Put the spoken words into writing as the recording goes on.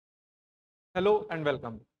Hello and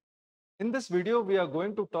welcome. In this video, we are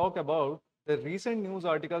going to talk about the recent news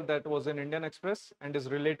article that was in Indian Express and is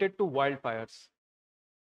related to wildfires.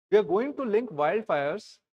 We are going to link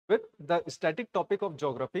wildfires with the static topic of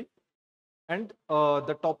geography and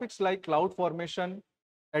the topics like cloud formation,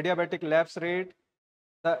 adiabatic lapse rate,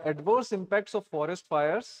 the adverse impacts of forest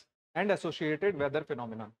fires, and associated weather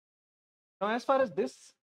phenomena. Now, as far as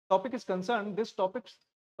this topic is concerned, this topic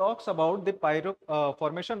talks about the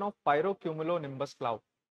formation of pyrocumulonimbus cloud.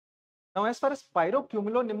 Now, as far as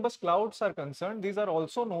pyrocumulonimbus clouds are concerned, these are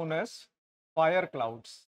also known as fire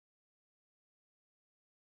clouds.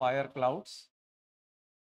 Fire clouds.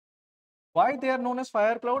 Why they are known as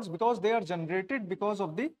fire clouds? Because they are generated because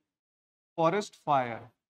of the forest fire.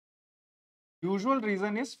 Usual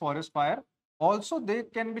reason is forest fire. Also, they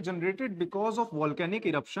can be generated because of volcanic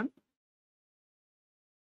eruption.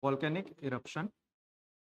 Volcanic eruption.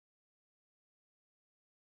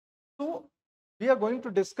 So, we are going to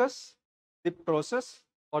discuss the process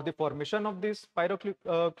or the formation of these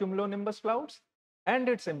pyrocumulonimbus clouds and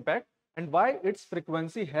its impact and why its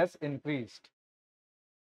frequency has increased.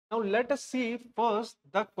 Now let us see first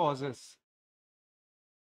the causes.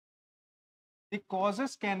 The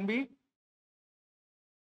causes can be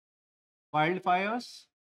wildfires.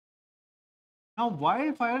 Now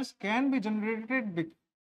wildfires can be generated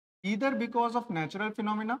either because of natural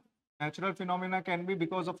phenomena. Natural phenomena can be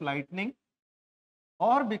because of lightning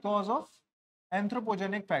or because of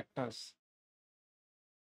anthropogenic factors.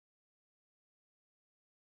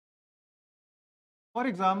 For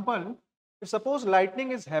example, if suppose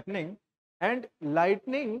lightning is happening and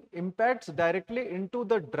lightning impacts directly into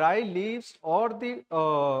the dry leaves or the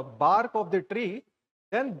bark of the tree,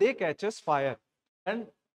 then they catches fire. And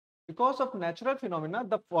because of natural phenomena,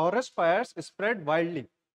 the forest fires spread wildly.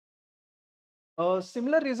 A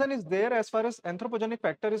similar reason is there as far as anthropogenic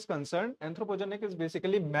factor is concerned. Anthropogenic is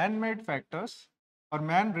basically man-made factors or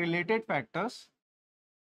man-related factors.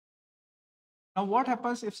 Now, what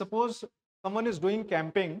happens if suppose someone is doing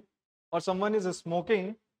camping or someone is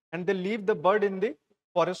smoking and they leave the bird in the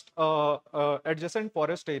forest, adjacent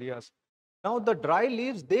forest areas. Now, the dry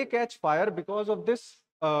leaves, they catch fire because of this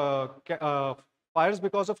fires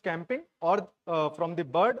because of camping or from the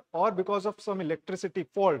bird or because of some electricity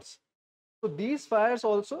faults. So these fires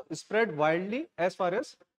also spread wildly as far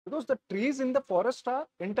as because the trees in the forest are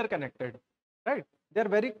interconnected, right? They are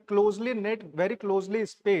very closely knit, very closely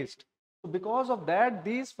spaced. So because of that,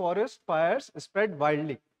 these forest fires spread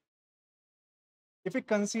wildly. If we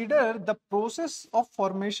consider the process of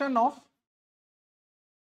formation of,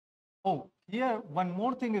 here one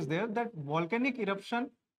more thing is there that volcanic eruption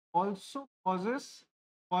also causes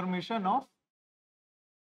formation of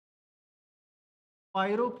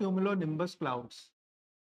pyrocumulonimbus clouds.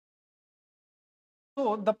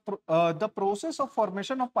 So the process of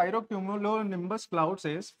formation of pyrocumulonimbus clouds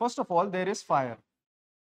is, first of all, there is fire.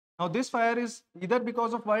 Now this fire is either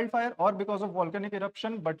because of wildfire or because of volcanic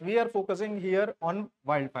eruption, but we are focusing here on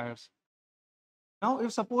wildfires. Now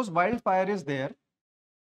if suppose wildfire is there,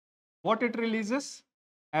 what it releases?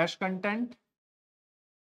 Ash content,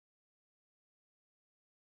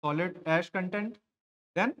 solid ash content,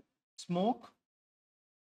 then smoke,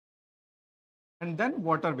 and then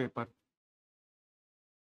water vapor.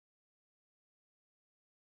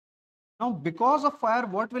 Now because of fire,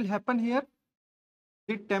 what will happen here?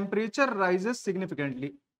 The temperature rises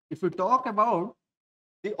significantly. If we talk about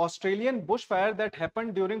the Australian bushfire that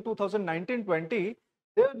happened during 2019-20,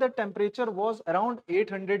 there the temperature was around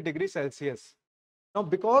 800 degrees Celsius. Now,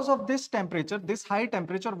 because of this temperature, this high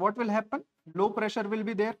temperature, what will happen? Low pressure will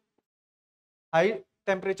be there. High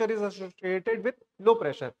temperature is associated with low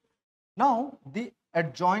pressure. Now, the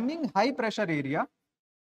adjoining high pressure area,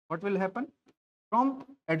 what will happen? From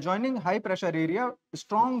adjoining high pressure area,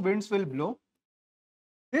 strong winds will blow.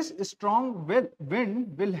 This strong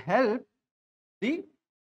wind will help the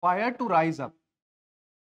fire to rise up.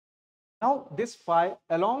 Now, this fire,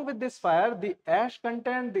 along with this fire, the ash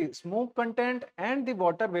content, the smoke content, and the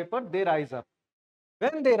water vapor, they rise up.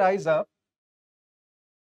 When they rise up,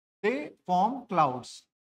 they form clouds.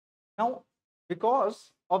 Now,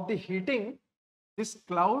 because of the heating, these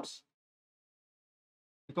clouds,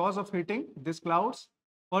 because of heating, these clouds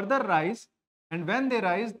further rise, and when they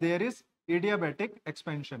rise, there is adiabatic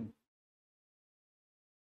expansion.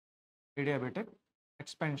 Adiabatic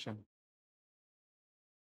expansion.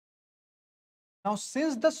 Now,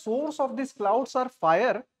 since the source of these clouds are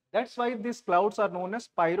fire, that's why these clouds are known as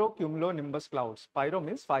pyrocumulonimbus clouds. Pyro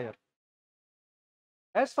means fire.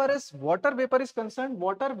 As far as water vapor is concerned,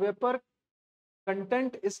 water vapor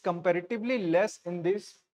content is comparatively less in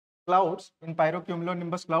these clouds, in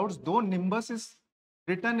pyrocumulonimbus clouds, though nimbus is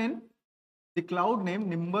written in the cloud name,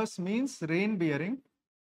 nimbus means rain bearing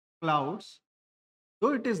clouds,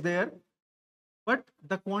 though it is there, but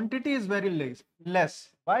the quantity is very less.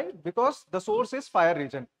 Why? Because the source is fire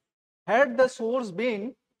region. Had the source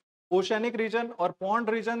been oceanic region or pond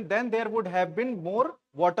region, then there would have been more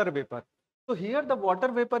water vapor. So here the water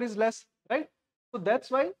vapor is less, right? So that's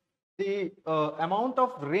why the amount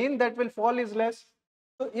of rain that will fall is less.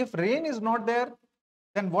 So if rain is not there,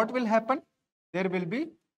 then what will happen? There will be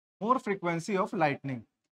more frequency of lightning.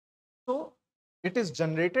 So it is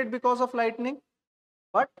generated because of lightning,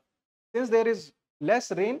 but since there is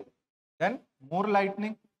less rain, then more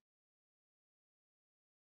lightning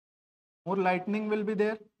will be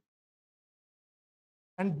there.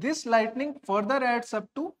 And this lightning further adds up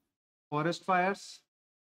to forest fires.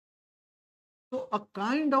 So a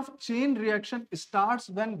kind of chain reaction starts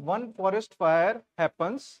when one forest fire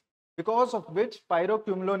happens, because of which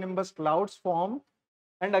pyrocumulonimbus clouds form,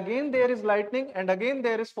 and again there is lightning, and again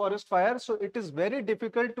there is forest fire. So it is very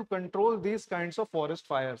difficult to control these kinds of forest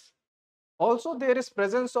fires. Also, there is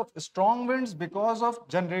presence of strong winds because of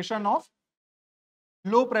generation of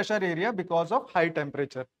low pressure area because of high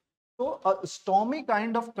temperature. So a stormy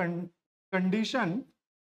kind of condition,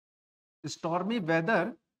 stormy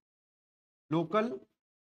weather, local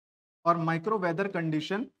or micro weather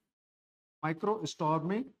condition, micro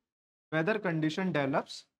stormy weather condition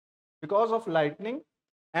develops because of lightning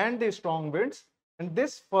and the strong winds, and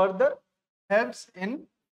this further helps in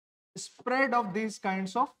spread of these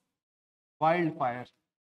kinds of wildfire.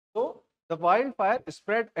 So the wildfire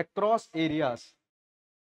spread across areas.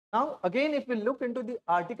 Now again, if we look into the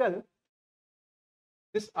article,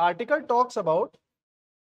 this article talks about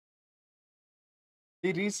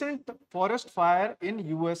the recent forest fire in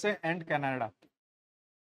USA and Canada.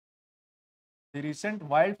 The recent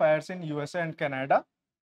wildfires in USA and Canada,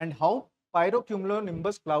 and how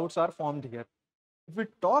pyrocumulonimbus clouds are formed here. If we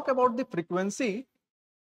talk about the frequency,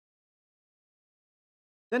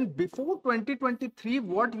 then before 2023,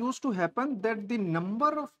 what used to happen, that the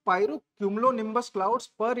number of pyrocumulonimbus clouds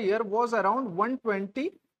per year was around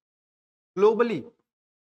 120 globally.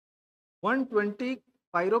 120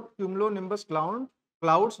 pyrocumulonimbus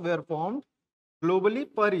clouds were formed globally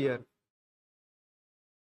per year.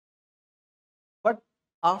 But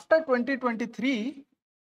after 2023,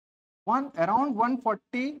 around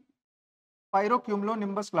 140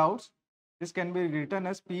 pyrocumulonimbus clouds, this can be written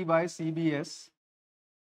as PYCBS.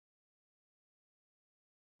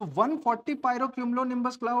 So 140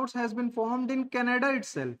 pyrocumulonimbus clouds has been formed in Canada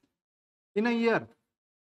itself in a year.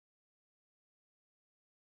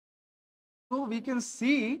 So we can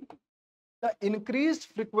see the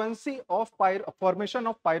increased frequency of formation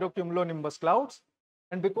of pyrocumulonimbus clouds,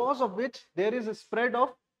 and because of which there is a spread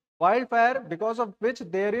of wildfire, because of which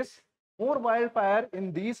there is more wildfire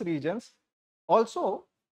in these regions. Also,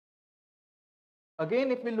 again,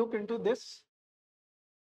 if we look into this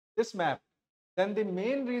map, then the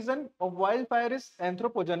main reason of wildfire is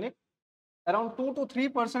anthropogenic. Around 2 to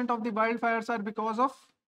 3% of the wildfires are because of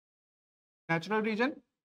natural region,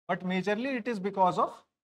 but majorly it is because of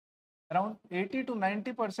around 80 to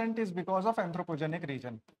 90% is because of anthropogenic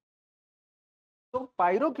region. So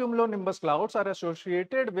pyrocumulonimbus clouds are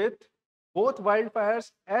associated with both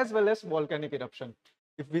wildfires as well as volcanic eruption.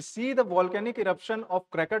 If we see the volcanic eruption of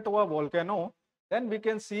Krakatoa volcano, then we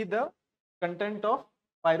can see the content of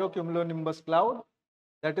pyrocumulonimbus cloud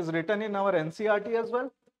that is written in our NCERT as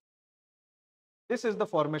well. This is the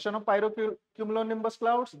formation of pyrocumulonimbus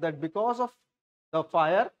clouds, that because of the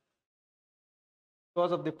fire,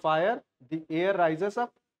 the air rises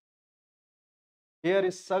up, air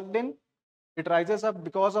is sucked in, it rises up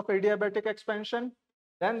because of adiabatic expansion.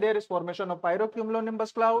 Then there is formation of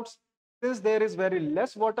pyrocumulonimbus clouds. Since there is very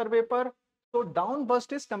less water vapor, so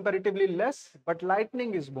downburst is comparatively less, but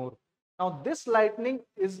lightning is more. Now this lightning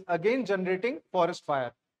is again generating forest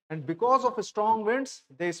fire, and because of strong winds,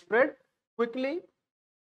 they spread quickly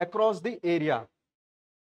across the area.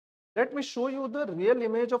 Let me show you the real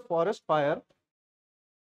image of forest fire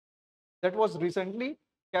that was recently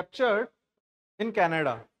captured in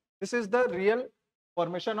Canada. This is the real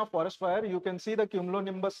formation of forest fire. You can see the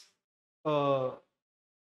cumulonimbus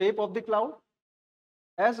shape of the cloud,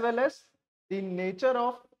 as well as the nature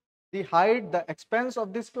of the height, the expanse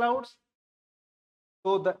of these clouds.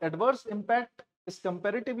 So the adverse impact is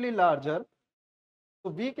comparatively larger.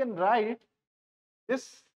 So we can write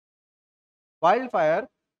this wildfire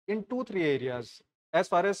in 2-3 areas. As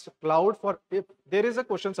far as cloud, if there is a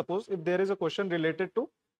question, suppose if there is a question related to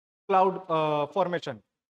cloud formation,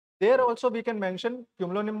 There also we can mention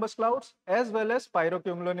cumulonimbus clouds as well as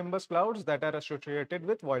pyrocumulonimbus clouds that are associated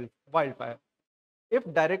with wildfire. If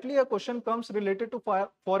directly a question comes related to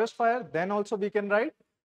forest fire, then also we can write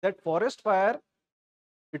that forest fire,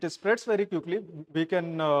 it spreads very quickly. We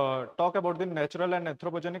can talk about the natural and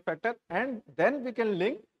anthropogenic factor, and then we can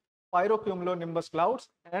link pyrocumulonimbus clouds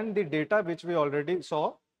and the data which we already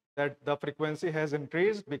saw that the frequency has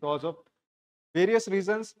increased because of various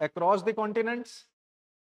reasons across the continents.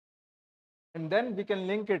 And then we can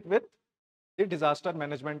link it with the disaster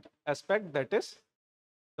management aspect, that is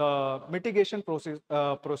the mitigation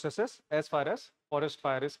processes as far as forest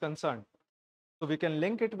fire is concerned. So we can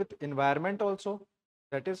link it with environment also,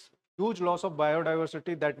 that is huge loss of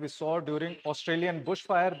biodiversity that we saw during Australian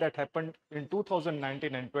bushfire that happened in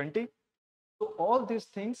 2019 and 20. So all these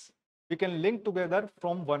things we can link together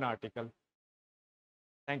from one article.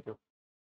 Thank you.